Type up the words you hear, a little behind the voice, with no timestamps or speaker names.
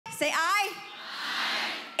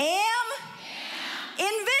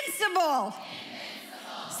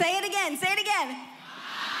invincible. Say it again, say it again.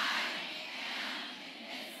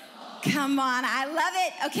 Come on, I love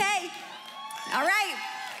it, okay. All right,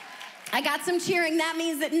 I got some cheering. That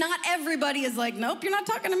means that not everybody is like, nope, you're not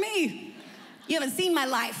talking to me. You haven't seen my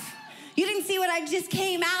life. You didn't see what I just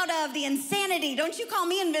came out of, the insanity. Don't you call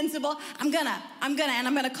me invincible. I'm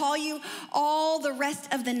gonna call you all the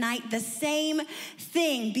rest of the night the same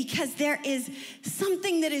thing, because there is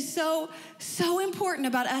something that is so important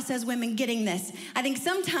about us as women getting this. I think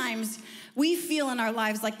sometimes we feel in our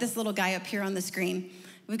lives like this little guy up here on the screen.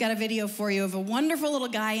 We've got a video for you of a wonderful little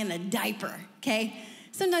guy in a diaper, okay?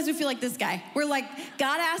 Sometimes we feel like this guy. We're like,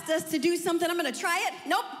 God asked us to do something. I'm gonna try it.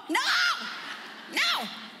 Nope, no,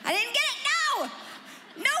 I didn't get it, no,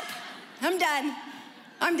 nope,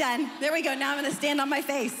 I'm done. There we go, now I'm gonna stand on my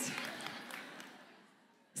face.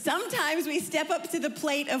 Sometimes we step up to the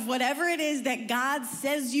plate of whatever it is that God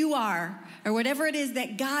says you are, or whatever it is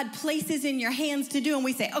that God places in your hands to do, and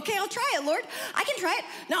we say, okay, I'll try it, Lord. I can try it.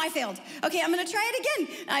 No, I failed. Okay, I'm gonna try it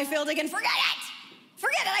again. I failed again. Forget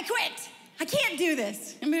it, I quit. I can't do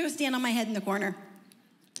this. I'm gonna go stand on my head in the corner.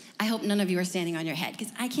 I hope none of you are standing on your head,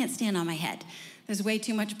 because I can't stand on my head. There's way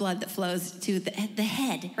too much blood that flows to the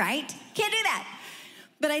head, right? Can't do that.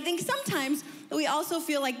 But I think sometimes we also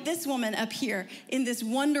feel like this woman up here in this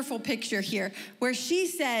wonderful picture here, where she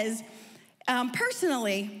says,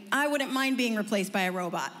 personally, I wouldn't mind being replaced by a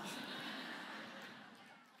robot.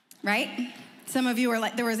 Right? Some of you are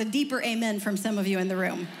like, there was a deeper amen from some of you in the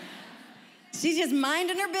room. She's just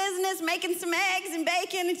minding her business, making some eggs and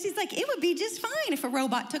bacon, and she's like, it would be just fine if a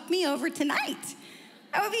robot took me over tonight.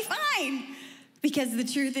 That would be fine. Because the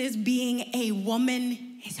truth is, being a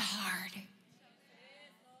woman is hard.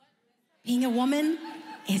 Being a woman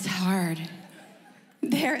is hard.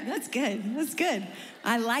 There, that's good.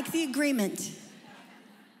 I like the agreement.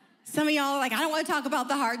 Some of y'all are like, I don't want to talk about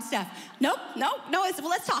the hard stuff. Nope,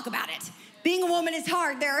 let's talk about it. Being a woman is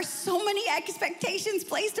hard. There are so many expectations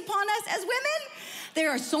placed upon us as women. There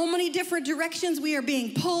are so many different directions we are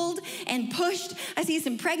being pulled and pushed. I see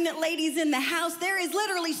some pregnant ladies in the house. There is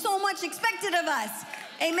literally so much expected of us.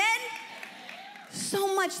 Amen?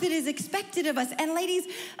 So much that is expected of us. And ladies,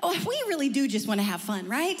 we really do just want to have fun,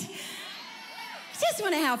 right? We just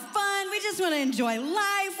want to have fun. We just want to enjoy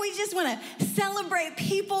life. We just want to celebrate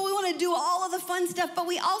people. We want to do all of the fun stuff, but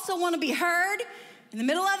we also want to be heard in the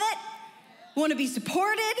middle of it. We want to be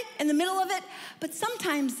supported in the middle of it. But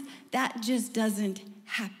sometimes that just doesn't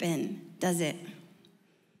happen, does it?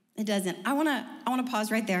 It doesn't. I want to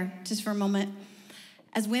pause right there just for a moment.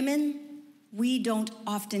 As women, we don't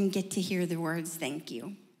often get to hear the words, thank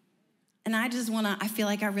you. And I feel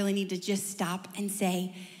like I really need to just stop and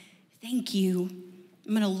say, thank you.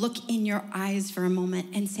 I'm gonna look in your eyes for a moment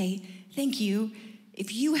and say, thank you.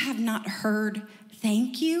 If you have not heard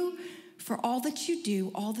thank you for all that you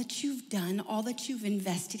do, all that you've done, all that you've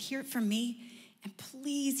invested, hear it from me. And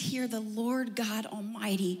please hear the Lord God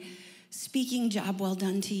Almighty speaking job well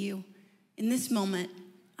done to you. In this moment,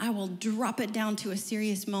 I will drop it down to a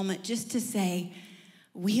serious moment just to say,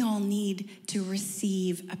 we all need to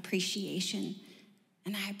receive appreciation.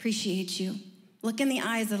 And I appreciate you. Look in the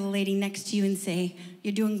eyes of the lady next to you and say,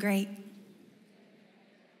 you're doing great.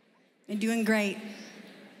 You're doing great.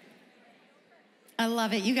 I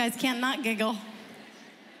love it. You guys can't not giggle.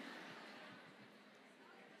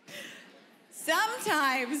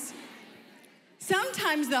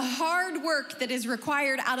 Sometimes the hard work that is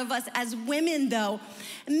required out of us as women, though,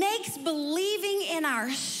 makes believing in our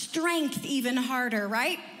strength even harder,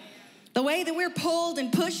 right? The way that we're pulled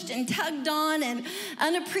and pushed and tugged on and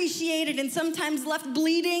unappreciated and sometimes left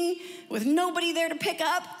bleeding with nobody there to pick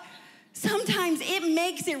up. Sometimes it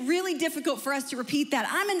makes it really difficult for us to repeat that.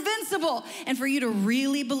 I'm invincible. And for you to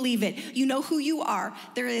really believe it. You know who you are.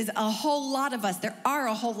 There are a whole lot of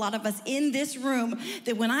us in this room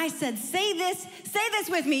that when I said, say this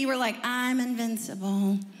with me, you were like, I'm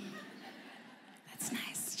invincible. That's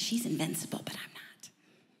nice. She's invincible, but I'm not.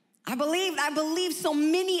 I believe so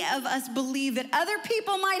many of us believe that other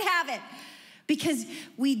people might have it because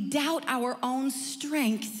we doubt our own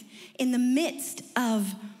strength in the midst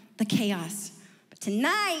of the chaos. But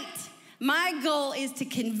tonight, my goal is to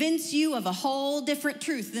convince you of a whole different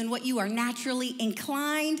truth than what you are naturally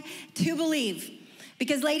inclined to believe.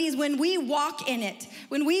 Because ladies, when we walk in it,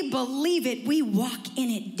 when we believe it, we walk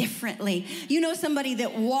in it differently. You know somebody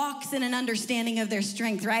that walks in an understanding of their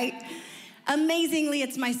strength, right? Amazingly,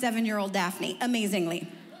 it's my 7-year-old Daphne, amazingly.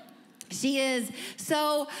 She is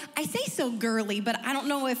I say so girly, but I don't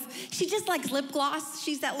know if she just likes lip gloss.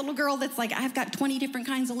 She's that little girl that's like, I've got 20 different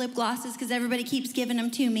kinds of lip glosses because everybody keeps giving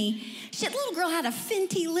them to me. That little girl had a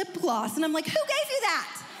Fenty lip gloss, and I'm like, who gave you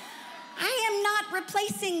that? I am not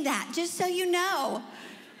replacing that, just so you know.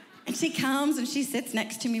 And she comes and she sits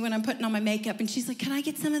next to me when I'm putting on my makeup and she's like, can I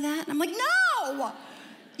get some of that? And I'm like, no,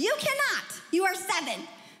 you cannot. You are 7.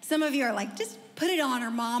 Some of you are like, just put it on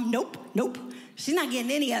her, Mom. Nope. She's not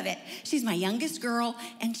getting any of it. She's my youngest girl,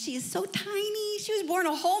 and she is so tiny. She was born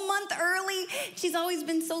a whole month early. She's always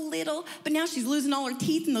been so little, but now she's losing all her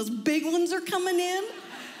teeth, and those big ones are coming in.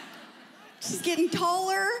 She's getting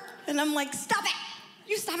taller, and I'm like, stop it.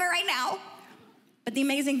 You stop it right now. But the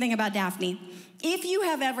amazing thing about Daphne, if you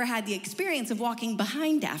have ever had the experience of walking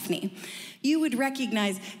behind Daphne, you would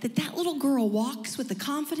recognize that that little girl walks with the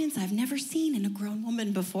confidence I've never seen in a grown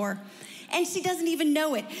woman before. And she doesn't even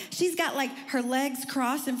know it. She's got like her legs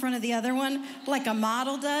crossed in front of the other one, like a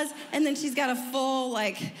model does. And then she's got a full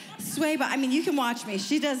like sway. But I mean, you can watch me.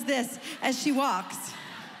 She does this as she walks.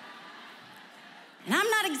 And I'm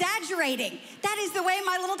not exaggerating. That is the way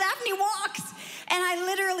my little Daphne walks. And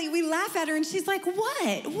we laugh at her and she's like,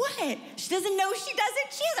 what? She doesn't know she does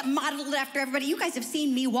it. She hasn't modeled after everybody. You guys have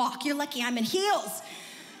seen me walk. You're lucky I'm in heels.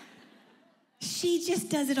 She just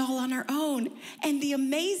does it all on her own. And the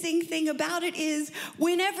amazing thing about it is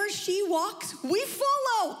whenever she walks, we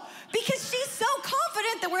follow because she's so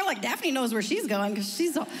confident that we're like, Daphne knows where she's going because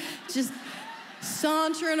she's just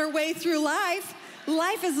sauntering her way through life.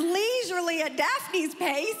 Life is leisurely at Daphne's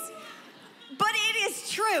pace. But it is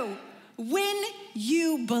true. When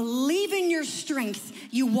you believe in your strength,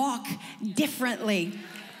 you walk differently.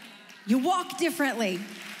 You walk differently.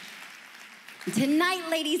 Tonight,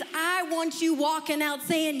 ladies, I want you walking out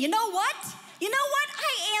saying, you know what?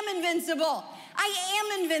 I am invincible.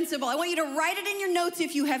 I am invincible. I want you to write it in your notes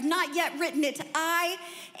if you have not yet written it. I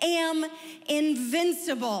am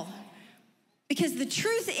invincible. Because the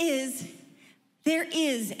truth is, there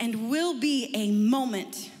is and will be a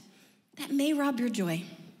moment that may rob your joy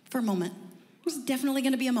for a moment. There's definitely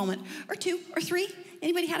going to be a moment, or 2 or 3.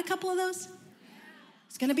 Anybody had a couple of those?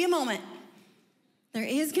 It's going to be a moment. There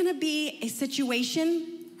is going to be a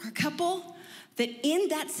situation or a couple that in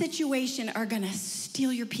that situation are going to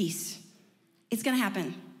steal your peace. It's going to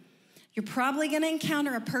happen. You're probably going to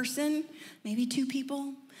encounter a person, maybe 2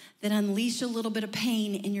 people, that unleash a little bit of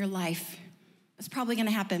pain in your life. It's probably going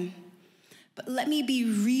to happen. But let me be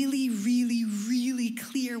really, really, really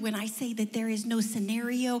clear when I say that there is no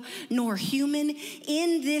scenario nor human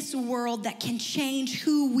in this world that can change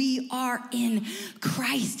who we are in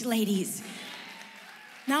Christ, ladies.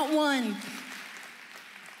 Not one.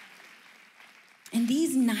 And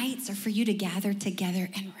these nights are for you to gather together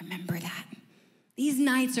and remember that. These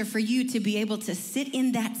nights are for you to be able to sit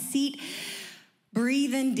in that seat,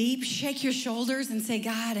 breathe in deep, shake your shoulders and say,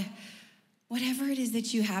 God, whatever it is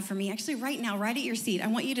that you have for me, actually right now, right at your seat, I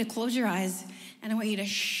want you to close your eyes and I want you to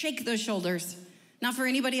shake those shoulders. Not for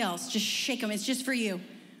anybody else, just shake them. It's just for you.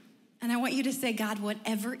 And I want you to say, God,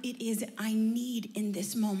 whatever it is I need in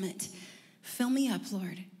this moment, fill me up,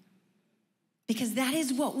 Lord. Because that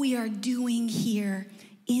is what we are doing here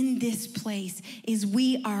in this place, is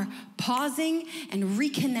we are pausing and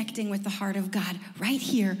reconnecting with the heart of God right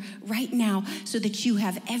here, right now, so that you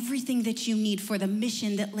have everything that you need for the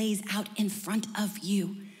mission that lays out in front of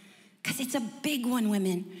you. Because it's a big one,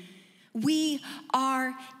 women. We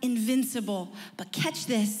are invincible. But catch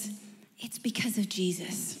this, it's because of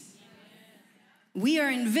Jesus. We are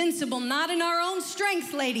invincible, not in our own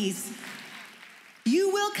strength, ladies.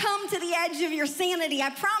 You will come to the edge of your sanity,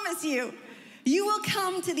 I promise you. You will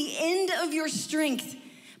come to the end of your strength,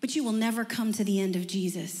 but you will never come to the end of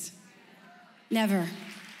Jesus. Never.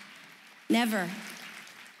 Never.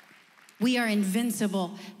 We are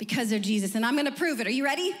invincible because of Jesus, and I'm gonna prove it. Are you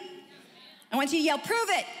ready? I want you to yell, prove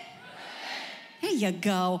it. There you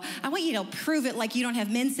go. I want you to prove it like you don't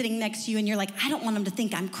have men sitting next to you and you're like, I don't want them to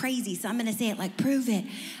think I'm crazy, so I'm gonna say it like, prove it.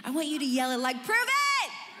 I want you to yell it like, prove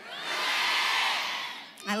it.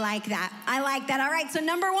 I like that. I like that. All right, so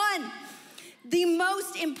number 1, the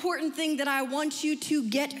most important thing that I want you to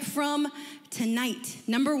get from tonight.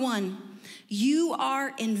 Number 1, you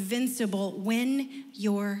are invincible when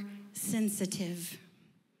you're sensitive.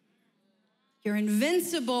 You're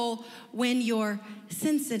invincible when you're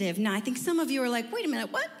sensitive. Now, I think some of you are like, wait a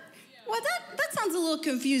minute, what? Well, that sounds a little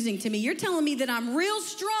confusing to me. You're telling me that I'm real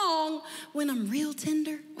strong when I'm real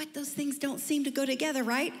tender? What? Those things don't seem to go together,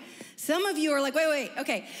 right? Some of you are like, wait,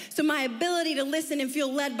 okay. So my ability to listen and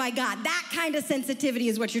feel led by God, that kind of sensitivity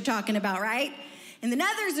is what you're talking about, right? And then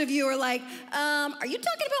others of you are like, are you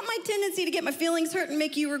talking about my tendency to get my feelings hurt and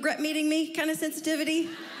make you regret meeting me kind of sensitivity?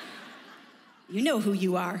 You know who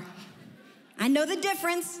you are. I know the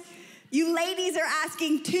difference. You ladies are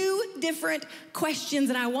asking two different questions,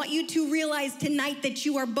 and I want you to realize tonight that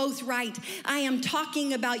you are both right. I am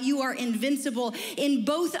talking about you are invincible in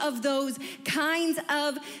both of those kinds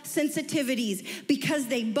of sensitivities because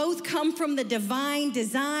they both come from the divine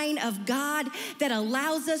design of God that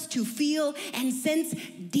allows us to feel and sense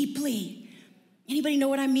deeply. Anybody know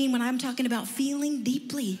what I mean when I'm talking about feeling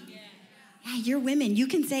deeply? Yeah, you're women. You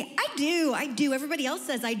can say, I do. Everybody else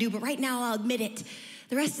says I do, but right now I'll admit it.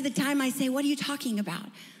 The rest of the time I say, what are you talking about?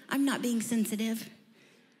 I'm not being sensitive.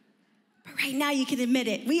 But right now you can admit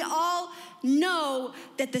it. We all know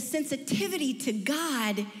that the sensitivity to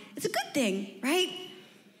God is a good thing, right?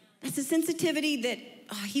 That's a sensitivity that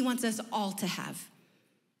he wants us all to have.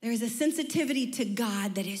 There is a sensitivity to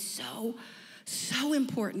God that is so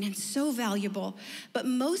important and so valuable. But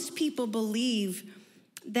most people believe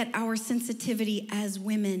that our sensitivity as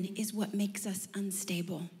women is what makes us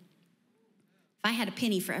unstable. If I had a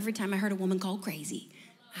penny for every time I heard a woman called crazy,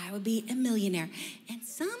 I would be a millionaire. And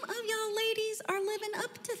some of y'all ladies are living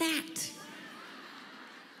up to that.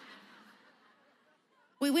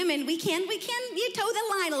 We women, we can you toe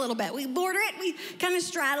the line a little bit. We border it, we kind of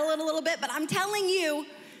straddle it a little bit, but I'm telling you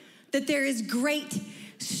that there is great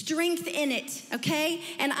strength in it, okay?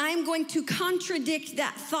 And I'm going to contradict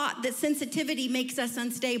that thought that sensitivity makes us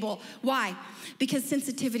unstable. Why? Because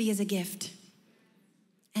sensitivity is a gift.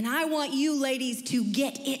 And I want you ladies to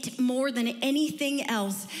get it more than anything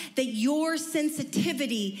else, that your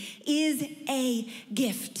sensitivity is a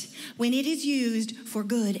gift when it is used for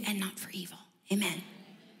good and not for evil. Amen.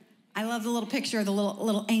 I love the little picture of the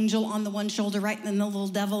little angel on the one shoulder, right? And then the little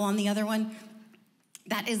devil on the other one.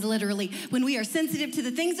 That is literally when we are sensitive to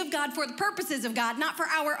the things of God for the purposes of God, not for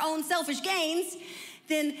our own selfish gains,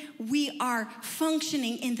 then we are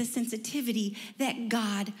functioning in the sensitivity that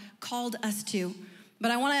God called us to. But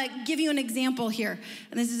I want to give you an example here.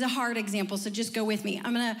 And this is a hard example, so just go with me.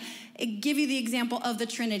 I'm going to give you the example of the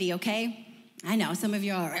Trinity, okay? I know, some of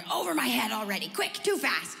you are like, over my head already. Quick, too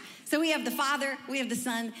fast. So we have the Father, we have the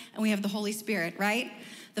Son, and we have the Holy Spirit, right?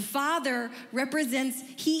 The Father represents,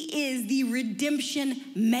 he is the redemption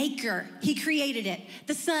maker. He created it.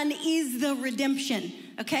 The Son is the redemption,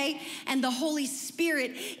 okay? And the Holy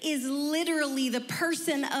Spirit is literally the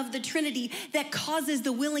person of the Trinity that causes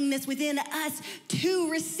the willingness within us to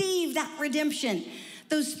receive that redemption.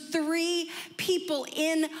 Those three people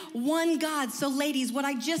in one God. So ladies, what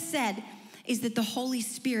I just said is that the Holy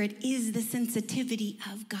Spirit is the sensitivity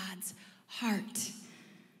of God's heart.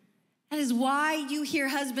 That is why you hear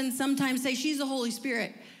husbands sometimes say, she's the Holy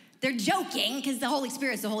Spirit. They're joking because the Holy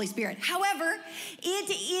Spirit's the Holy Spirit. However, it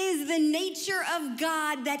is the nature of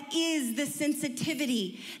God that is the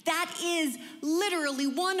sensitivity. That is literally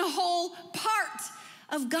one whole part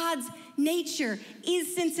of God's nature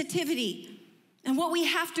is sensitivity. And what we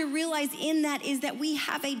have to realize in that is that we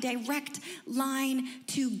have a direct line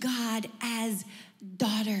to God as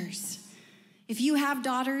daughters. If you have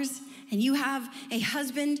daughters, and you have a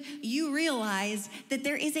husband, you realize that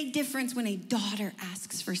there is a difference when a daughter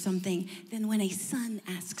asks for something than when a son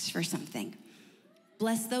asks for something.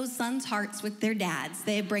 Bless those sons' hearts with their dads.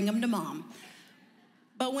 They bring them to mom.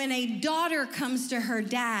 But when a daughter comes to her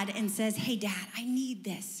dad and says, hey, Dad, I need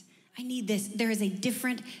this. There is a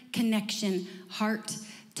different connection, heart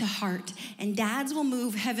to heart. And dads will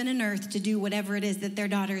move heaven and earth to do whatever it is that their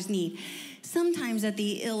daughters need. Sometimes at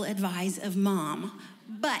the ill advice of mom,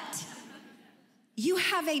 but you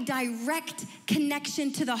have a direct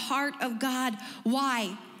connection to the heart of God.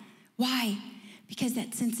 Why? Because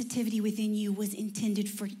that sensitivity within you was intended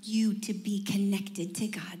for you to be connected to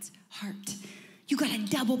God's heart. You got a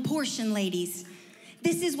double portion, ladies.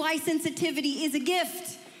 This is why sensitivity is a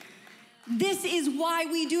gift. This is why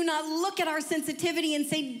we do not look at our sensitivity and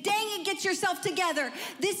say, dang it, get yourself together.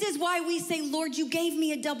 This is why we say, Lord, you gave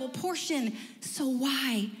me a double portion. So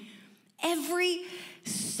why? Every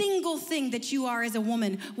single thing that you are as a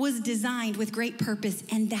woman was designed with great purpose,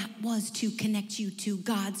 and that was to connect you to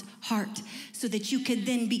God's heart so that you could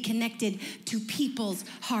then be connected to people's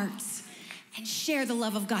hearts and share the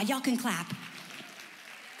love of God. Y'all can clap.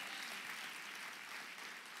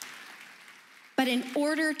 But in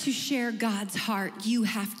order to share God's heart, you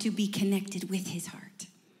have to be connected with his heart.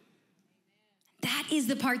 That is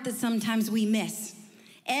the part that sometimes we miss.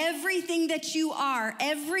 Everything that you are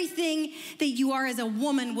as a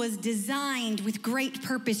woman was designed with great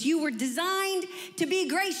purpose. You were designed to be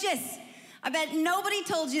gracious. I bet nobody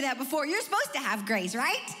told you that before. You're supposed to have grace,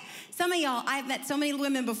 right? Some of y'all, I've met so many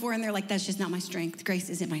women before and they're like, that's just not my strength. Grace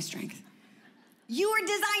isn't my strength. You were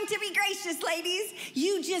designed to be gracious, ladies.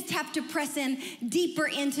 You just have to press in deeper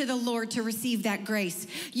into the Lord to receive that grace.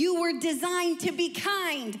 You were designed to be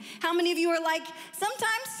kind. How many of you are like,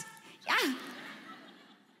 sometimes? Yeah.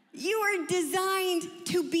 You are designed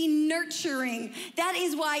to be nurturing. That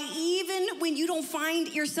is why even when you don't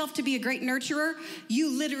find yourself to be a great nurturer, you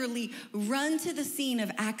literally run to the scene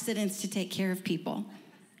of accidents to take care of people.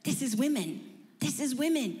 This is women. This is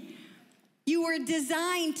women. You were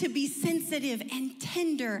designed to be sensitive and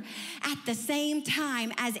tender at the same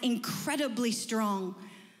time as incredibly strong.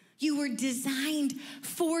 You were designed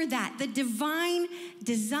for that, the divine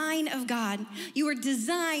design of God. You were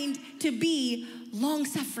designed to be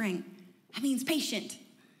long-suffering. That means patient.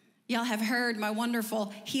 Y'all have heard my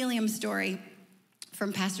wonderful helium story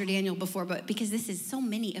from Pastor Daniel before, but because this is so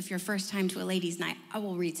many of your first time to a ladies' night, I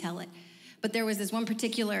will retell it. But there was this one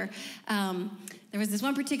particular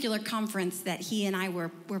conference that he and I were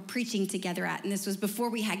preaching together at, and this was before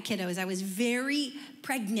we had kiddos. I was very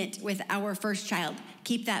pregnant with our first child.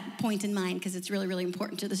 Keep that point in mind because it's really, really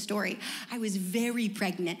important to the story. I was very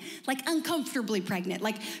pregnant, like uncomfortably pregnant,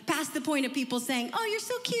 like past the point of people saying, "Oh, you're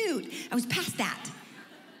so cute." I was past that.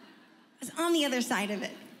 I was on the other side of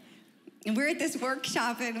it. And we're at this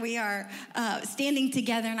workshop, and we are standing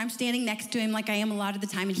together, and I'm standing next to him like I am a lot of the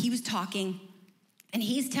time, and he was talking, and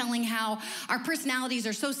he's telling how our personalities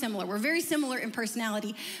are so similar. We're very similar in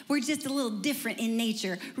personality. We're just a little different in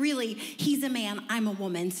nature. Really, he's a man, I'm a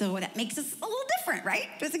woman, so that makes us a little different, right?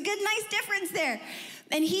 There's a good, nice difference there.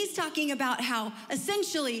 And he's talking about how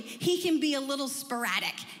essentially he can be a little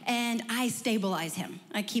sporadic, and I stabilize him.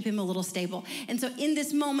 I keep him a little stable. And so in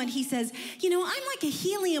this moment, he says, "You know, I'm like a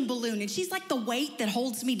helium balloon, and she's like the weight that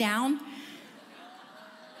holds me down."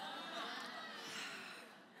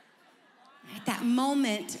 At that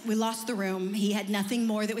moment, we lost the room. He had nothing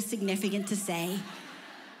more that was significant to say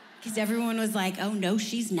because everyone was like, "Oh, no,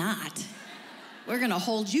 she's not. We're going to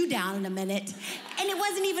hold you down in a minute." And it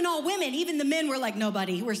wasn't even all women. Even the men were like, "No,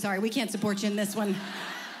 buddy, we're sorry. We can't support you in this one."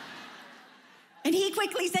 And he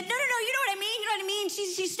quickly said, no, you know what I mean? You know what I mean?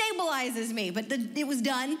 She stabilizes me. But it was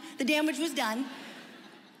done. The damage was done.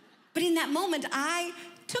 But in that moment, I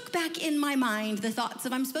took back in my mind the thoughts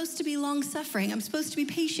of I'm supposed to be long-suffering. I'm supposed to be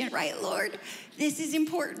patient, right, Lord? This is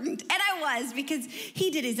important. And I was, because he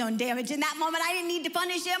did his own damage in that moment. I didn't need to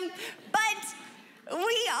punish him. But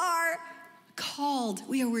we are called.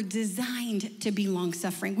 We were designed to be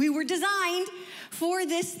long-suffering. We were designed for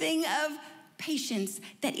this thing of patience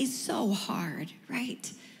that is so hard,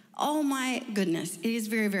 right? Oh my goodness, it is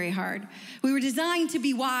very, very hard. We were designed to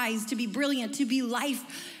be wise, to be brilliant, to be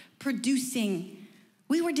life-producing.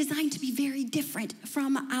 We were designed to be very different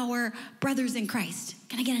from our brothers in Christ.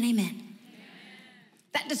 Can I get an amen?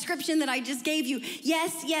 That description that I just gave you,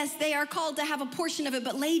 yes, they are called to have a portion of it,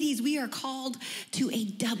 but ladies, we are called to a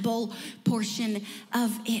double portion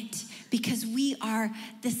of it because we are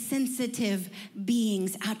the sensitive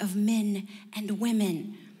beings out of men and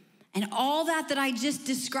women. And all that I just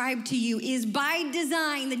described to you is by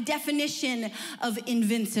design the definition of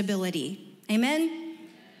invincibility. Amen?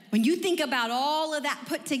 When you think about all of that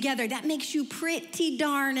put together, that makes you pretty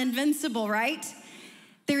darn invincible, right?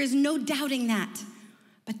 There is no doubting that.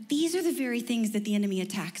 But these are the very things that the enemy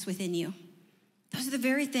attacks within you. Those are the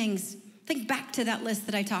very things. Think back to that list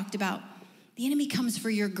that I talked about. The enemy comes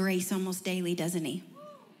for your grace almost daily, doesn't he?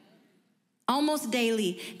 Almost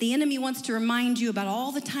daily. The enemy wants to remind you about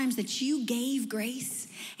all the times that you gave grace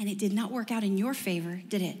and it did not work out in your favor,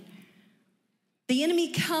 did it? The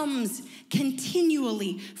enemy comes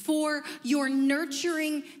continually for your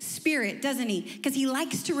nurturing spirit, doesn't he? Because he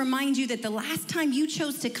likes to remind you that the last time you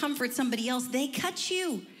chose to comfort somebody else, they cut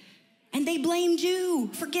you and they blamed you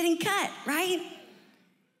for getting cut, right?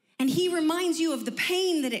 And he reminds you of the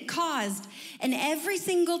pain that it caused. And every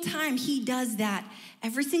single time he does that,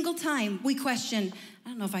 every single time we question, I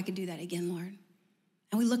don't know if I could do that again, Lord.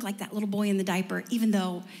 And we look like that little boy in the diaper, even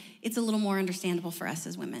though it's a little more understandable for us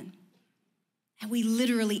as women. And we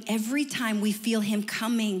literally, every time we feel him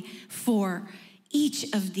coming for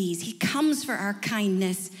each of these, he comes for our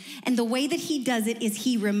kindness. And the way that he does it is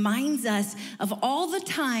he reminds us of all the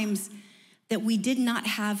times that we did not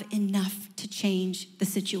have enough to change the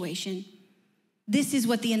situation. This is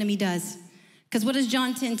what the enemy does. Because what does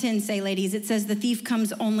John 10:10 say, ladies? It says the thief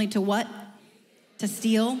comes only to what? To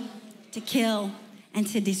steal, to kill, and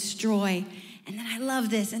to destroy. And then I love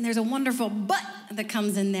this, and there's a wonderful but that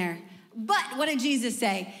comes in there. But what did Jesus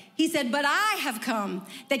say? He said, but I have come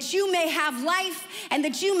that you may have life and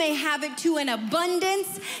that you may have it to an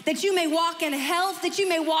abundance, that you may walk in health, that you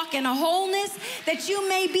may walk in a wholeness, that you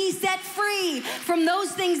may be set free from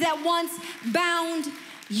those things that once bound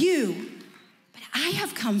you. But I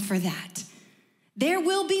have come for that. There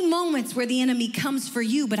will be moments where the enemy comes for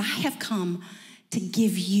you, but I have come to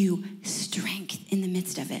give you strength in the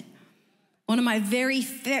midst of it. One of my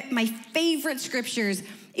my favorite scriptures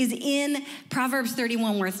is in Proverbs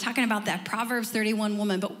 31, where it's talking about that Proverbs 31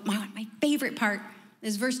 woman. But my favorite part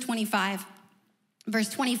is verse 25. Verse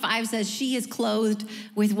 25 says, she is clothed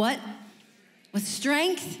with what? With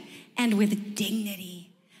strength and with dignity.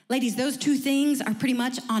 Ladies, those two things are pretty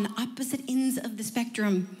much on opposite ends of the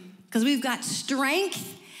spectrum, because we've got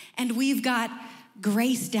strength and we've got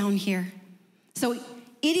grace down here. So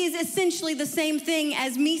it is essentially the same thing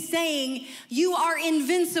as me saying you are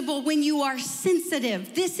invincible when you are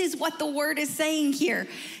sensitive. This is what the word is saying here.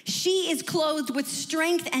 She is clothed with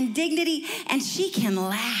strength and dignity, and she can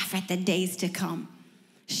laugh at the days to come.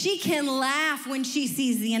 She can laugh when she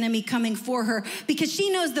sees the enemy coming for her, because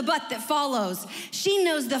she knows the but that follows. She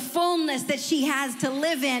knows the fullness that she has to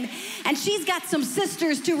live in, and she's got some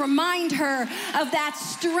sisters to remind her of that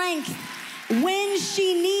strength when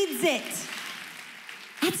she needs it.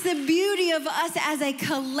 That's the beauty of us as a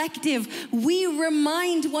collective. We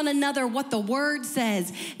remind one another what the word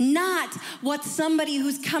says, not what somebody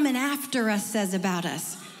who's coming after us says about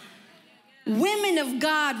us. Women of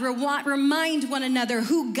God remind one another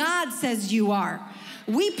who God says you are.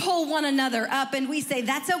 We pull one another up and we say,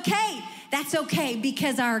 that's okay. That's okay,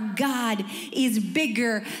 because our God is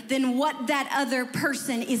bigger than what that other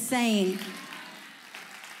person is saying.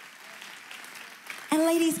 And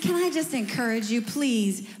ladies, can I just encourage you,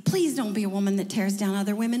 please don't be a woman that tears down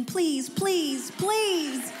other women. Please.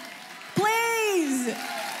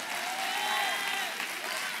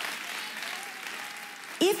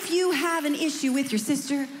 If you have an issue with your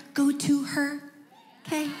sister, go to her,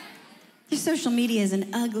 okay? Your social media is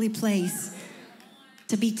an ugly place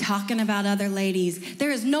to be talking about other ladies.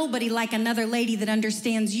 There is nobody like another lady that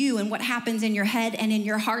understands you and what happens in your head and in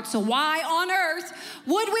your heart. So why on earth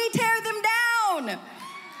would we tear them down?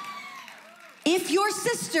 If your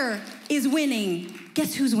sister is winning,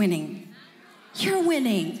 guess who's winning? You're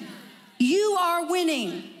winning. You are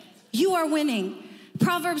winning. You are winning.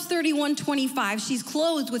 Proverbs 31:25, she's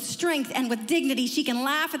clothed with strength and with dignity. She can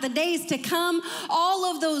laugh at the days to come. All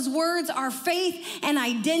of those words are faith and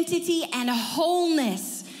identity and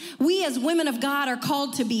wholeness. We as women of God are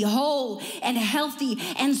called to be whole and healthy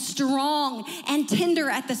and strong and tender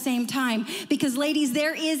at the same time. Because ladies,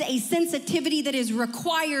 there is a sensitivity that is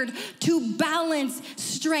required to balance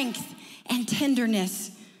strength and tenderness.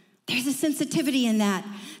 There's a sensitivity in that.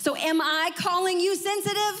 So am I calling you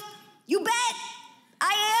sensitive? You bet.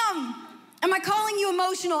 I am. Am I calling you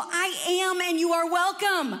emotional? I am, and you are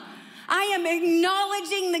welcome. I am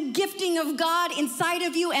acknowledging the gifting of God inside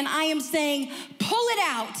of you, and I am saying, pull it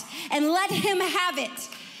out and let him have it.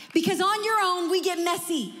 Because on your own, we get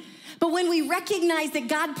messy. But when we recognize that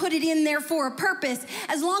God put it in there for a purpose,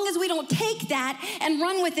 as long as we don't take that and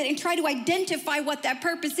run with it and try to identify what that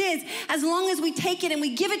purpose is, as long as we take it and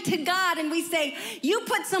we give it to God and we say, you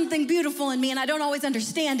put something beautiful in me and I don't always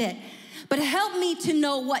understand it, but help me to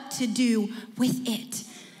know what to do with it.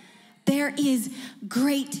 There is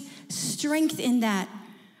great strength in that.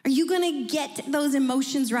 Are you gonna get those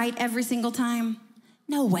emotions right every single time?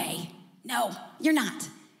 No way. No, you're not.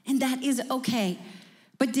 And that is okay.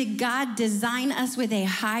 But did God design us with a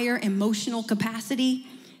higher emotional capacity?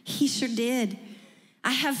 He sure did.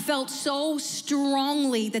 I have felt so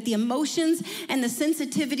strongly that the emotions and the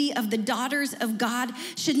sensitivity of the daughters of God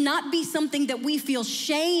should not be something that we feel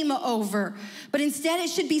shame over, but instead it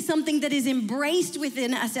should be something that is embraced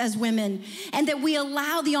within us as women, and that we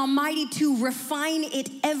allow the Almighty to refine it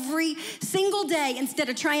every single day instead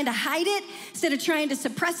of trying to hide it, instead of trying to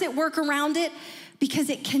suppress it, work around it, because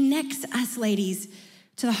it connects us, ladies,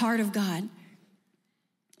 to the heart of God.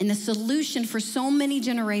 And the solution for so many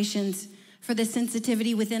generations, for the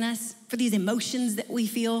sensitivity within us, for these emotions that we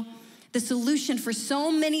feel, the solution for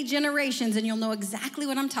so many generations, and you'll know exactly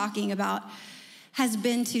what I'm talking about, has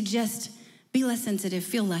been to just be less sensitive,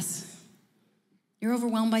 feel less. You're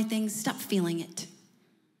overwhelmed by things, stop feeling it.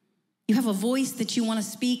 You have a voice that you want to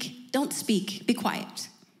speak, don't speak, be quiet.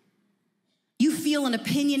 You feel an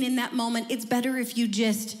opinion in that moment, it's better if you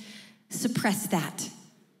just suppress that.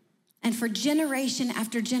 And for generation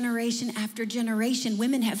after generation after generation,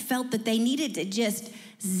 women have felt that they needed to just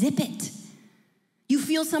zip it. You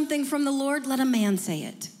feel something from the Lord, let a man say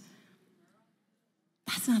it.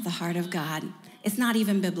 That's not the heart of God. It's not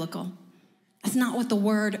even biblical. That's not what the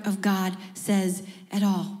word of God says at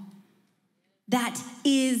all. That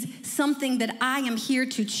is something that I am here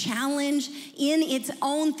to challenge in its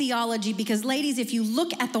own theology, because ladies, if you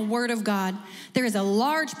look at the Word of God, there is a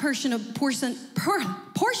large portion of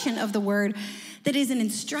the Word that is an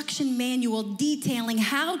instruction manual detailing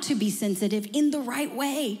how to be sensitive in the right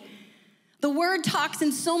way. The Word talks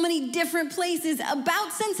in so many different places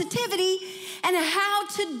about sensitivity and how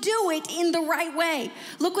to do it in the right way.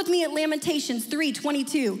 Look with me at Lamentations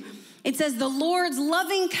 3:22. It says, the Lord's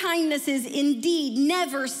loving kindnesses indeed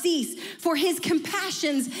never cease, for his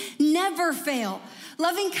compassions never fail.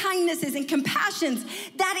 Loving kindnesses and compassions,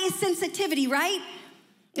 that is sensitivity, right?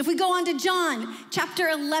 If we go on to John chapter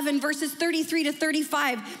 11, verses 33 to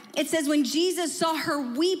 35, it says, when Jesus saw her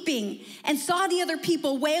weeping and saw the other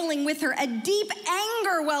people wailing with her, a deep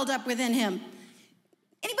anger welled up within him.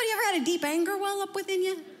 Anybody ever had a deep anger well up within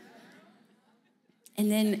you? And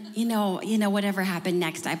then, you know, whatever happened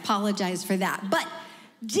next, I apologize for that. But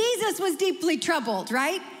Jesus was deeply troubled,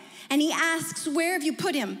 right? And he asks, where have you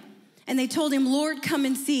put him? And they told him, Lord, come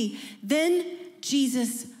and see. Then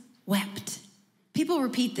Jesus wept. People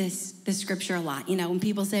repeat this scripture a lot. You know, when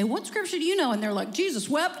people say, what scripture do you know? And they're like, Jesus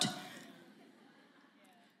wept.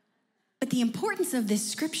 But the importance of this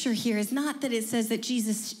scripture here is not that it says that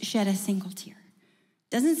Jesus shed a single tear.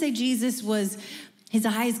 It doesn't say Jesus was... his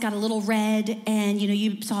eyes got a little red and,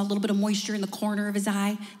 you saw a little bit of moisture in the corner of his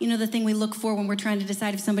eye. You know, the thing we look for when we're trying to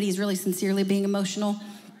decide if somebody is really sincerely being emotional?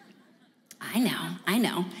 I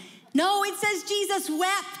know. No, it says Jesus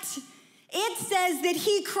wept. It says that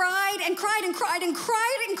he cried and cried and cried and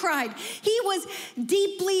cried and cried. He was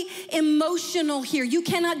deeply emotional here. You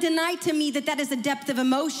cannot deny to me that that is a depth of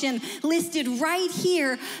emotion listed right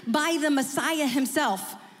here by the Messiah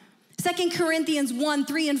himself. 2 Corinthians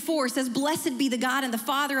 1:3-4 says, blessed be the God and the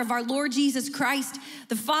Father of our Lord Jesus Christ,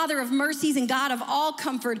 the Father of mercies and God of all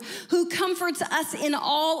comfort, who comforts us in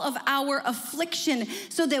all of our affliction,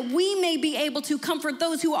 so that we may be able to comfort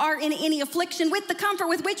those who are in any affliction with the comfort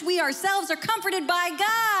with which we ourselves are comforted by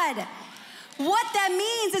God. What that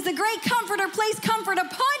means is the great comforter placed comfort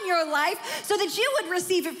upon your life so that you would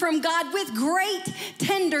receive it from God with great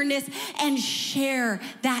tenderness and share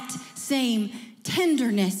that same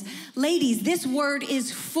tenderness. Ladies, this word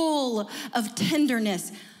is full of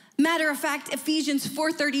tenderness. Matter of fact, Ephesians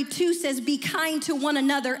 4:32 says, be kind to one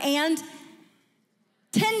another and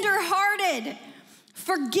tender-hearted,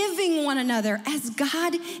 forgiving one another as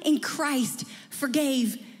God in Christ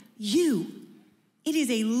forgave you. It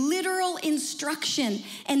is a literal instruction,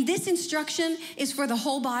 and this instruction is for the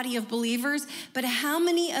whole body of believers. But how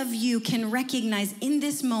many of you can recognize in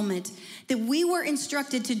this moment that we were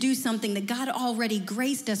instructed to do something that God already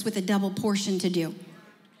graced us with a double portion to do?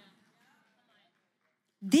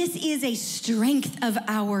 This is a strength of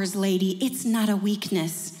ours, lady. It's not a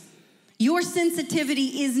weakness. Your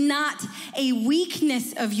sensitivity is not a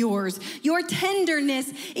weakness of yours. Your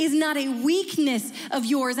tenderness is not a weakness of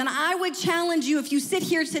yours. And I would challenge you, if you sit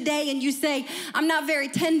here today and you say, I'm not very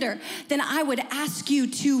tender, then I would ask you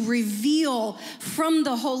to reveal from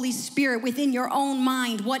the Holy Spirit within your own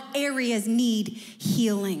mind what areas need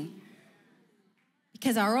healing.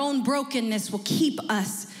 Because our own brokenness will keep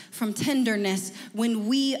us from tenderness when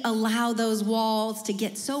we allow those walls to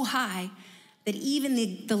get so high that even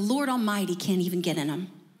the Lord Almighty can't even get in them.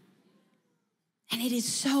 And it is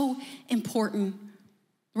so important.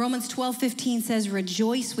 Romans 12:15 says,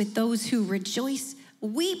 rejoice with those who rejoice,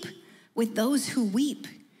 weep with those who weep.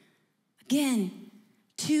 Again,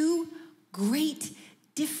 two great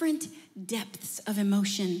different depths of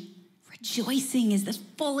emotion. Rejoicing is the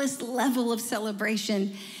fullest level of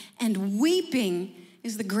celebration, and weeping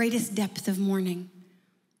is the greatest depth of mourning.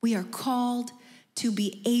 We are called to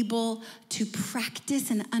be able to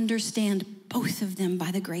practice and understand both of them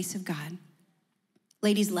by the grace of God.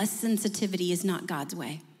 Ladies, less sensitivity is not God's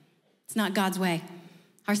way. It's not God's way.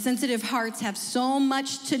 Our sensitive hearts have so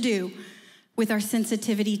much to do with our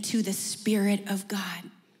sensitivity to the Spirit of God.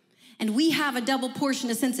 And we have a double portion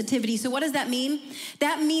of sensitivity. So what does that mean?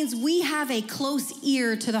 That means we have a close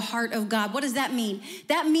ear to the heart of God. What does that mean?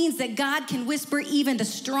 That means that God can whisper even the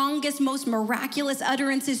strongest, most miraculous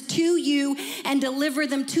utterances to you and deliver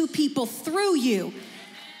them to people through you,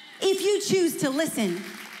 if you choose to listen.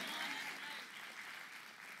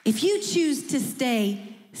 If you choose to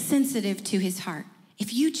stay sensitive to his heart,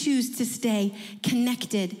 if you choose to stay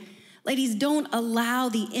connected, ladies, don't allow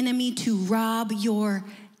the enemy to rob your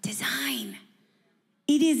design.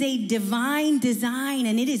 It is a divine design,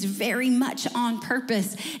 and it is very much on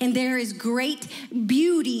purpose. And there is great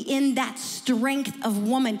beauty in that strength of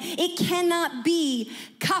woman. It cannot be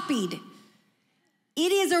copied.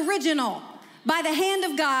 It is original by the hand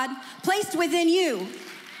of God placed within you.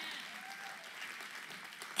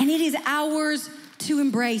 and it is ours to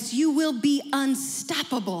embrace. You will be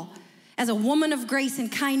unstoppable as a woman of grace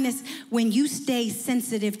and kindness when you stay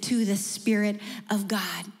sensitive to the Spirit of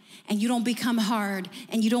God. And you don't become hard,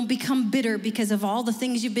 and you don't become bitter because of all the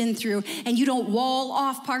things you've been through, and you don't wall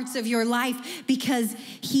off parts of your life because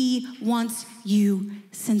he wants you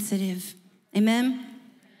sensitive. Amen?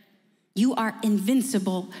 You are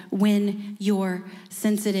invincible when you're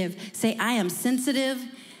sensitive. Say, I am sensitive,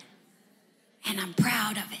 and I'm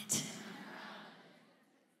proud of it.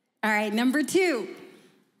 All right, number 2,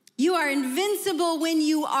 you are invincible when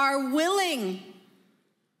you are willing.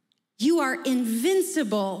 You are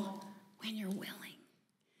invincible when you're willing.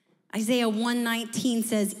 Isaiah 1:19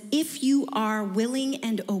 says, if you are willing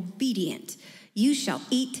and obedient, you shall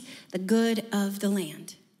eat the good of the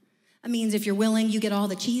land. That means if you're willing, you get all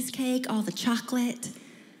the cheesecake, all the chocolate,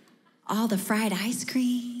 all the fried ice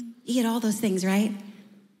cream. You get all those things, right?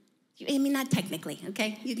 I mean, not technically,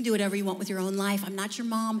 okay? You can do whatever you want with your own life. I'm not your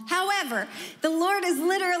mom. However, the Lord is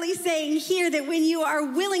literally saying here that when you are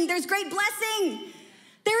willing, there's great blessing.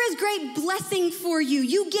 There is great blessing for you.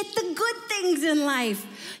 You get the good things in life.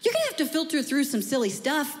 You're gonna have to filter through some silly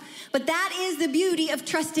stuff, but that is the beauty of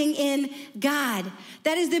trusting in God.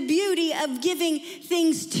 That is the beauty of giving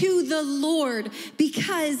things to the Lord,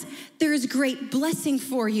 because there is great blessing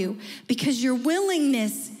for you, because your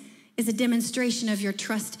willingness is a demonstration of your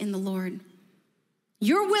trust in the Lord.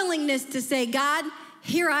 Your willingness to say, God,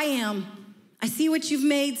 here I am. I see what you've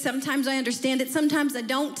made. Sometimes I understand it, sometimes I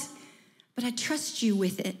don't. But I trust you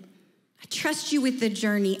with it. I trust you with the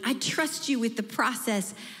journey. I trust you with the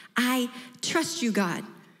process. I trust you, God.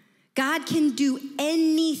 God can do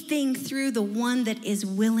anything through the one that is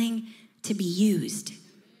willing to be used.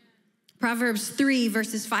 Proverbs 3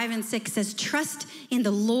 verses 5 and 6 says, trust in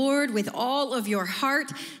the Lord with all of your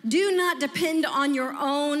heart. Do not depend on your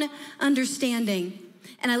own understanding.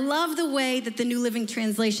 And I love the way that the New Living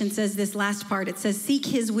Translation says this last part. It says, seek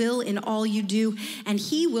his will in all you do, and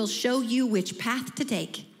he will show you which path to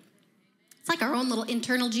take. It's like our own little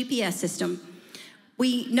internal GPS system.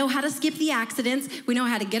 We know how to skip the accidents. We know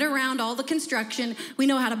how to get around all the construction. We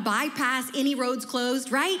know how to bypass any roads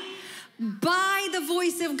closed, right? By the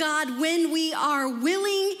voice of God, when we are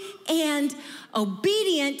willing and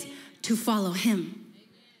obedient to follow him.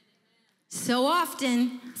 So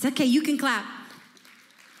often, it's okay, you can clap.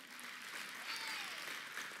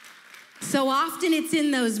 So often it's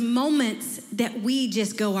in those moments that we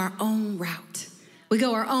just go our own route. We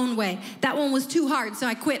go our own way. That one was too hard, so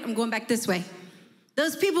I quit. I'm going back this way.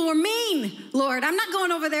 Those people were mean, Lord. I'm not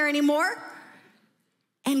going over there anymore.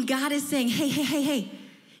 And God is saying, hey,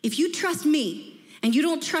 if you trust me and you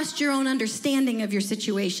don't trust your own understanding of your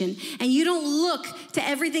situation and you don't look to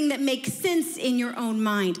everything that makes sense in your own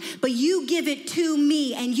mind, but you give it to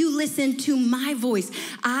me and you listen to my voice,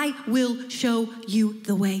 I will show you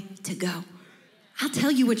the way to go. I'll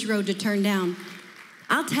tell you which road to turn down.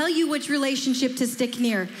 I'll tell you which relationship to stick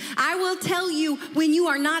near. I will tell you when you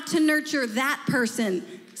are not to nurture that person.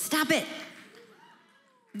 Stop it.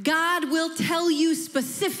 God will tell you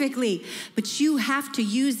specifically, but you have to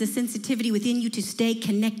use the sensitivity within you to stay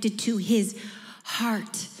connected to his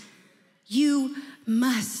heart. You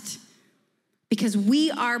must, because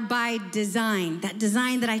we are by design, that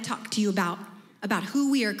design that I talked to you about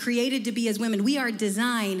who we are created to be as women. We are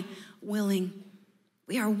design willing.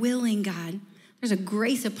 We are willing, God. There's a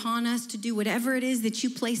grace upon us to do whatever it is that you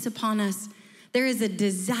place upon us. There is a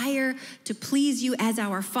desire to please you as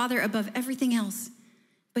our Father above everything else.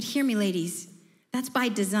 But hear me, ladies, that's by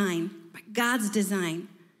design, by God's design.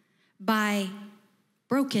 By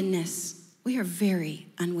brokenness, we are very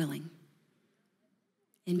unwilling.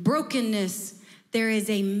 In brokenness, there is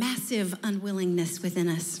a massive unwillingness within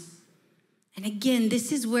us. And again,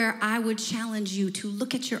 this is where I would challenge you to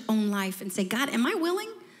look at your own life and say, God, am I willing?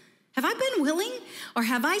 Have I been willing? Or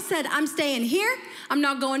have I said, I'm staying here, I'm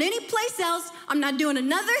not going anyplace else, I'm not doing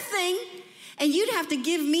another thing? And you'd have to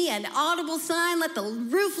give me an audible sign, let the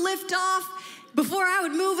roof lift off before I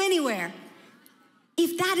would move anywhere.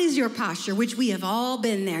 If that is your posture, which we have all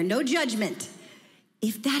been there, no judgment.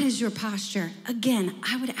 If that is your posture, again,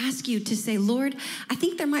 I would ask you to say, Lord, I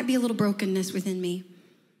think there might be a little brokenness within me.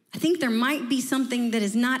 I think there might be something that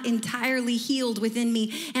is not entirely healed within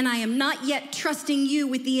me, and I am not yet trusting you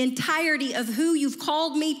with the entirety of who you've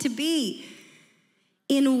called me to be.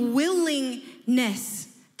 In willingness,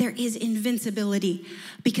 there is invincibility,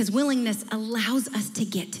 because willingness allows us to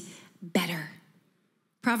get better.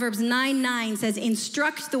 Proverbs 9:9 says,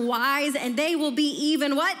 instruct the wise and they will be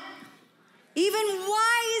even what? Even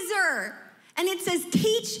wiser. And it says,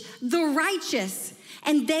 teach the righteous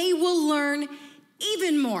and they will learn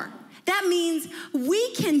even more. That means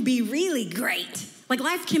we can be really great. Like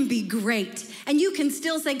life can be great. And you can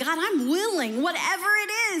still say, God, I'm willing, whatever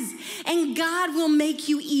it is. And God will make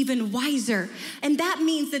you even wiser. And that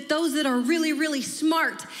means that those that are really, really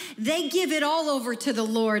smart, they give it all over to the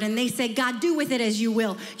Lord. And they say, God, do with it as you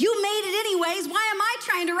will. You made it anyways. Why am I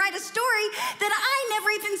trying to write a story that I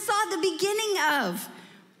never even saw the beginning of?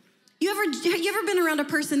 You ever been around a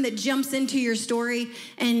person that jumps into your story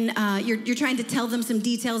and you're trying to tell them some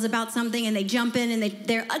details about something and they jump in and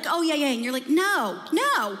they're like, oh, yeah. And you're like, no.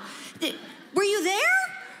 Were you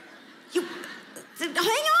there?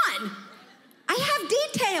 Hang on. I have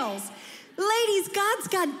details. Ladies, God's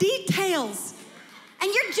got details.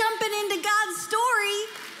 And you're jumping into God's story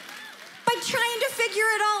by trying to figure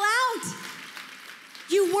it all out.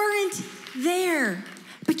 You weren't there,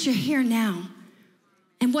 but you're here now.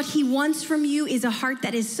 And what he wants from you is a heart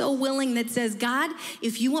that is so willing that says, God,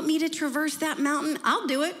 if you want me to traverse that mountain, I'll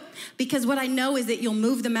do it. Because what I know is that you'll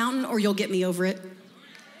move the mountain or you'll get me over it.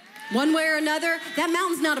 One way or another, that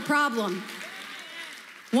mountain's not a problem.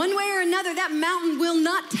 One way or another, that mountain will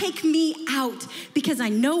not take me out because I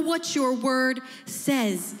know what your word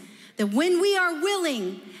says. That when we are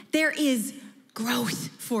willing, there is growth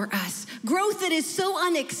for us. Growth that is so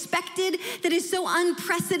unexpected, that is so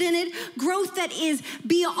unprecedented, growth that is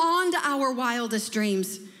beyond our wildest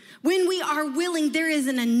dreams. When we are willing, there is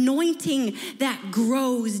an anointing that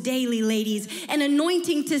grows daily, ladies. An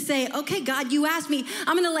anointing to say, okay, God, you asked me,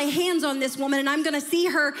 I'm gonna lay hands on this woman and I'm gonna see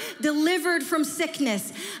her delivered from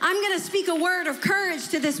sickness. I'm gonna speak a word of courage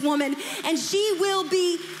to this woman and she will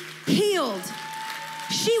be healed.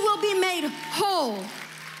 She will be made whole.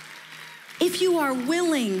 If you are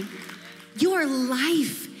willing, your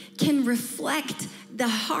life can reflect the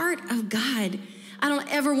heart of God. I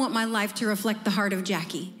don't ever want my life to reflect the heart of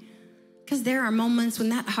Jackie, because there are moments when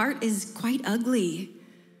that heart is quite ugly.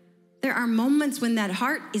 There are moments when that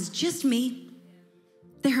heart is just me.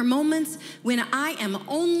 There are moments when I am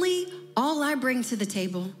only all I bring to the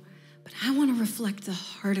table, but I want to reflect the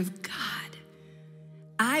heart of God.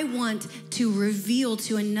 I want to reveal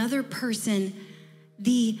to another person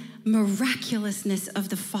the miraculousness of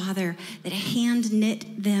the Father that hand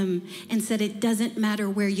knit them and said, it doesn't matter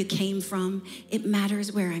where you came from, it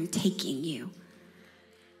matters where I'm taking you.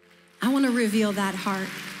 I want to reveal that heart.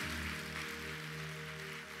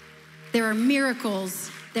 There are miracles,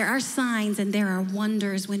 there are signs, and there are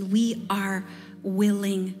wonders when we are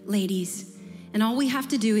willing, ladies. And all we have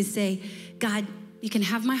to do is say, God, you can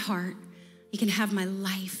have my heart, you can have my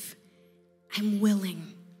life. I'm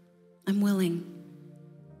willing. I'm willing.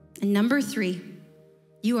 And number 3,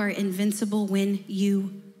 you are invincible when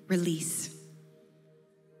you release.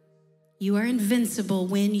 You are invincible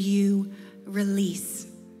when you release.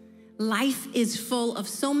 Life is full of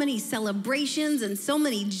so many celebrations and so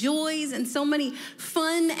many joys and so many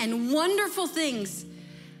fun and wonderful things.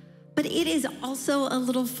 But it is also a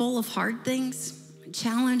little full of hard things,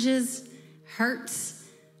 challenges, hurts,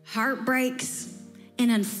 heartbreaks.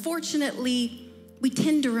 And unfortunately, we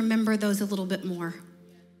tend to remember those a little bit more,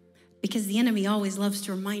 because the enemy always loves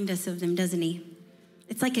to remind us of them, doesn't he?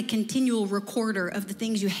 It's like a continual recorder of the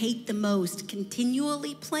things you hate the most,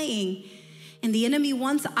 continually playing. And the enemy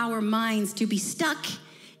wants our minds to be stuck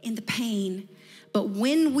in the pain. But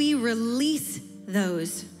when we release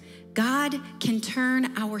those, God can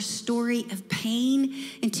turn our story of pain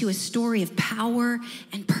into a story of power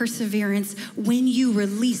and perseverance when you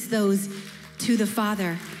release those to the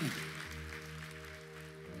Father.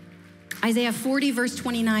 Isaiah 40 verse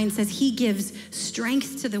 29 says, he gives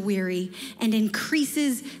strength to the weary and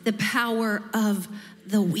increases the power of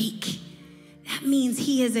the weak. That means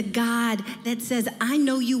he is a God that says, I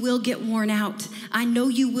know you will get worn out. I know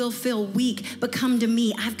you will feel weak, but come to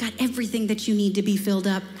me. I've got everything that you need to be filled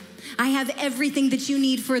up. I have everything that you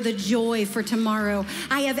need for the joy for tomorrow.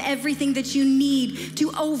 I have everything that you need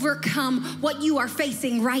to overcome what you are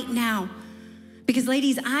facing right now. Because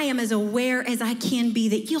ladies, I am as aware as I can be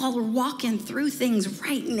that you all are walking through things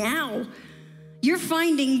right now. You're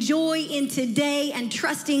finding joy in today and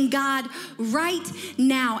trusting God right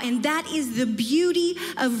now. And that is the beauty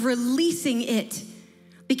of releasing it.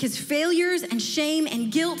 Because failures and shame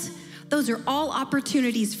and guilt, those are all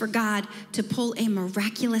opportunities for God to pull a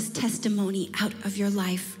miraculous testimony out of your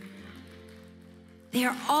life. They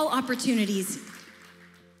are all opportunities.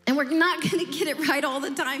 And we're not gonna get it right all the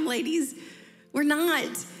time, ladies. We're not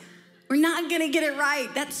gonna get it right.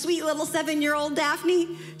 That sweet little 7-year-old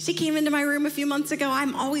Daphne, she came into my room a few months ago.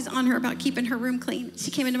 I'm always on her about keeping her room clean.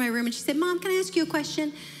 She came into my room and she said, Mom, can I ask you a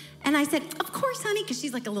question? And I said, of course, honey, because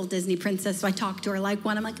she's like a little Disney princess, so I talk to her like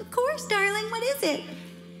one. I'm like, of course, darling, what is it?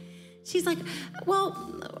 She's like,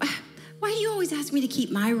 well, why do you always ask me to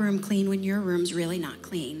keep my room clean when your room's really not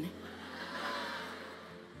clean?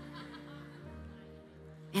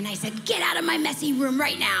 And I said, get out of my messy room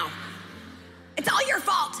right now. It's all your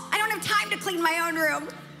fault. I don't have time to clean my own room.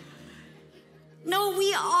 No,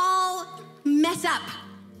 we all mess up.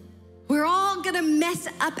 We're all gonna mess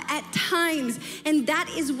up at times. And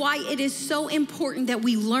that is why it is so important that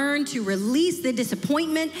we learn to release the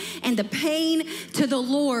disappointment and the pain to the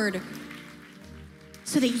Lord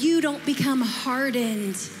so that you don't become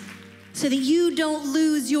hardened, so that you don't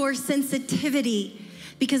lose your sensitivity.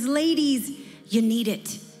 Because ladies, you need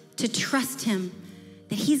it to trust him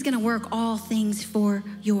that he's gonna work all things for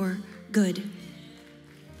your good.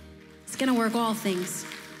 He's gonna work all things.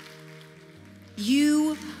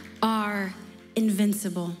 You are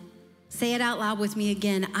invincible. Say it out loud with me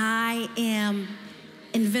again. I am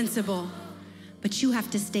invincible. But you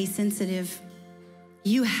have to stay sensitive.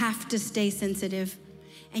 You have to stay sensitive.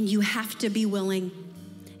 And you have to be willing.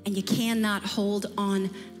 And you cannot hold on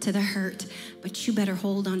to the hurt. But you better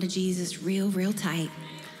hold on to Jesus real, real tight.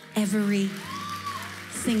 Every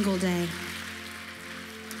single day.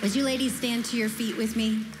 As you ladies stand to your feet with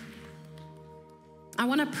me, I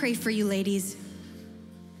want to pray for you ladies.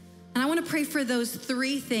 And I want to pray for those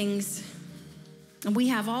three things. And we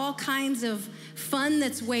have all kinds of fun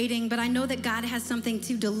that's waiting, but I know that God has something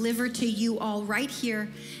to deliver to you all right here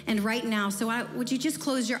and right now. So would you just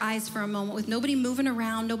close your eyes for a moment with nobody moving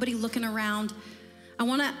around, nobody looking around. I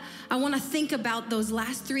want to think about those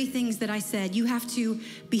last three things that I said. You have to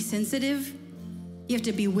be sensitive, you have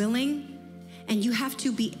to be willing, and you have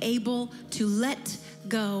to be able to let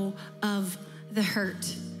go of the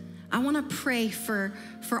hurt. I want to pray for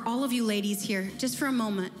all of you ladies here just for a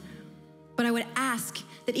moment. But I would ask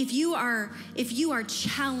that if you are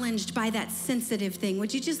challenged by that sensitive thing,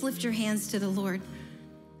 would you just lift your hands to the Lord?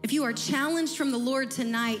 If you are challenged from the Lord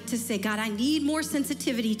tonight to say, God, I need more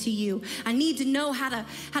sensitivity to you. I need to know how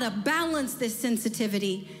to balance this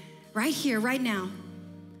sensitivity right here, right now.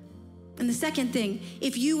 And the second thing,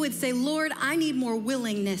 if you would say, Lord, I need more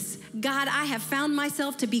willingness. God, I have found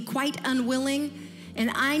myself to be quite unwilling, and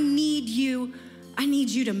I need you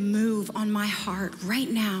to move on my heart right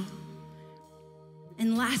now.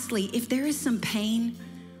 And lastly, if there is some pain,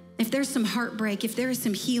 if there's some heartbreak, if there is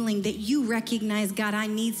some healing that you recognize, God, I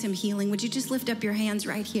need some healing, would you just lift up your hands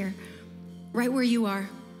right here, right where you are?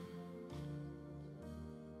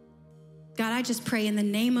 God, I just pray in the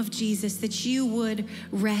name of Jesus that you would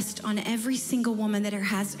rest on every single woman that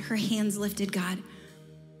has her hands lifted, God.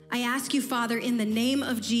 I ask you, Father, in the name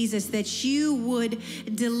of Jesus, that you would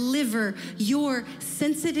deliver your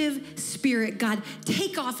sensitive spirit, God.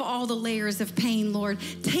 Take off all the layers of pain, Lord.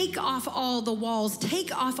 Take off all the walls.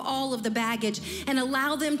 Take off all of the baggage and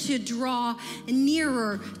allow them to draw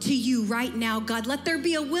nearer to you right now, God. Let there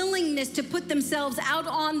be a willingness to put themselves out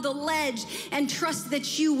on the ledge and trust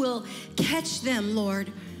that you will catch them,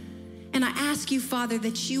 Lord. And I ask you, Father,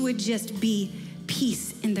 that you would just be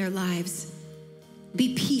peace in their lives.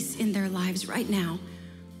 Be peace in their lives right now.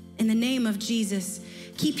 In the name of Jesus,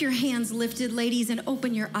 keep your hands lifted, ladies, and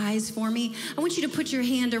open your eyes for me. I want you to put your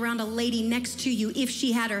hand around a lady next to you if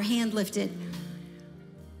she had her hand lifted.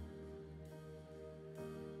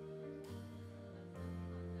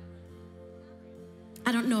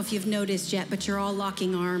 I don't know if you've noticed yet, but you're all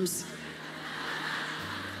locking arms.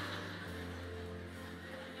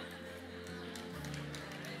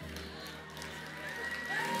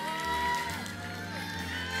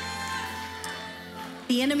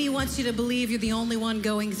 The enemy wants you to believe you're the only one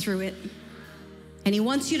going through it. And he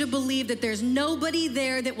wants you to believe that there's nobody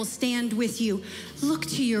there that will stand with you. Look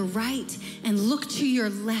to your right and look to your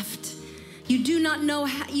left. You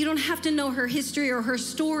don't have to know her history or her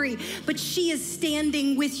story, but she is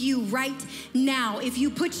standing with you right now. If you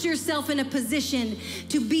put yourself in a position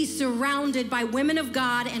to be surrounded by women of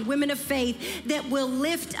God and women of faith that will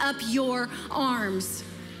lift up your arms.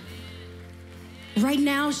 Right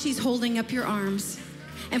now, she's holding up your arms.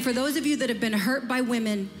 And for those of you that have been hurt by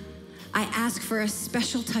women, I ask for a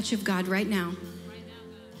special touch of God right now.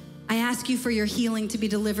 I ask you for your healing to be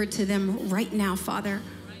delivered to them right now, Father.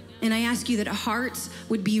 And I ask you that hearts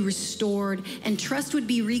would be restored and trust would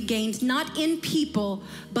be regained, not in people,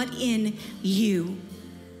 but in you.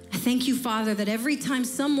 I thank you, Father, that every time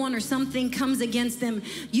someone or something comes against them,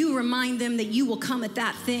 you remind them that you will come at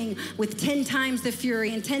that thing with 10 times the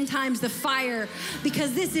fury and 10 times the fire,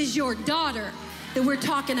 because this is your daughter that we're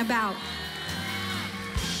talking about.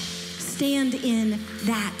 Stand in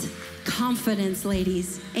that confidence,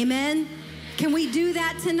 ladies. Amen? Can we do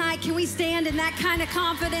that tonight? Can we stand in that kind of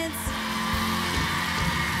confidence?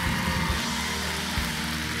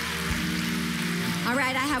 I All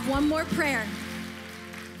right, I have one more prayer.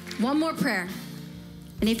 One more prayer.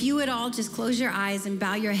 And if you would all just close your eyes and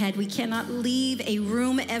bow your head, we cannot leave a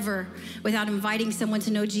room ever without inviting someone to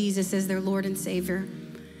know Jesus as their Lord and Savior.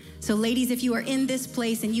 So ladies, if you are in this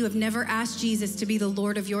place and you have never asked Jesus to be the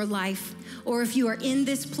Lord of your life, or if you are in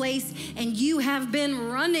this place and you have been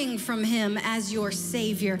running from him as your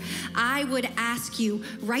Savior, I would ask you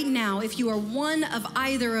right now, if you are one of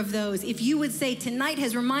either of those, if you would say, tonight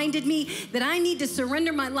has reminded me that I need to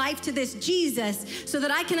surrender my life to this Jesus so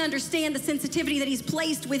that I can understand the sensitivity that he's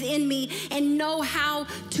placed within me and know how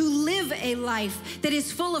to live a life that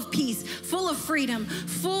is full of peace, full of freedom,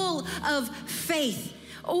 full of faith.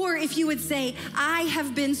 Or if you would say, I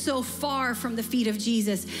have been so far from the feet of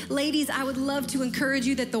Jesus. Ladies, I would love to encourage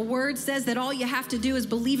you that the word says that all you have to do is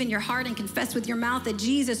believe in your heart and confess with your mouth that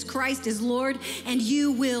Jesus Christ is Lord, and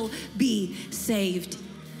you will be saved.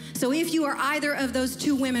 So if you are either of those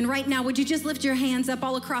two women right now, would you just lift your hands up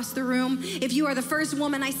all across the room? If you are the first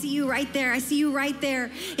woman, I see you right there. I see you right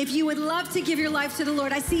there. If you would love to give your life to the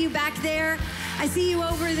Lord, I see you back there. I see you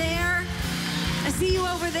over there. I see you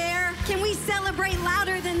over there. Can we celebrate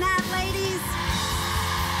louder than that, ladies?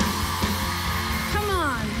 Come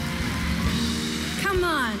on. Come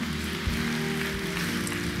on.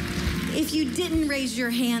 If you didn't raise your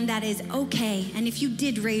hand, that is okay. And if you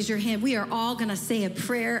did raise your hand, we are all going to say a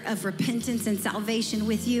prayer of repentance and salvation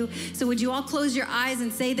with you. So would you all close your eyes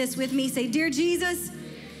and say this with me? Say, dear Jesus,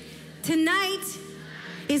 tonight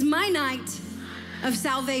is my night of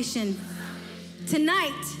salvation.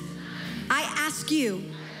 Tonight, I ask you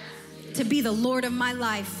to be the Lord of my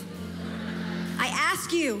life. I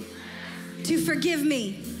ask you to forgive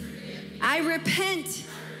me. I repent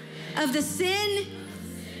of the sin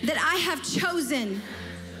that I have chosen,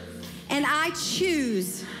 and I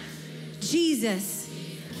choose Jesus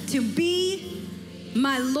to be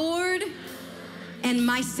my Lord and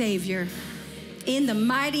my Savior. In the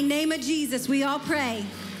mighty name of Jesus, we all pray.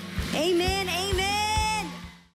 Amen, amen.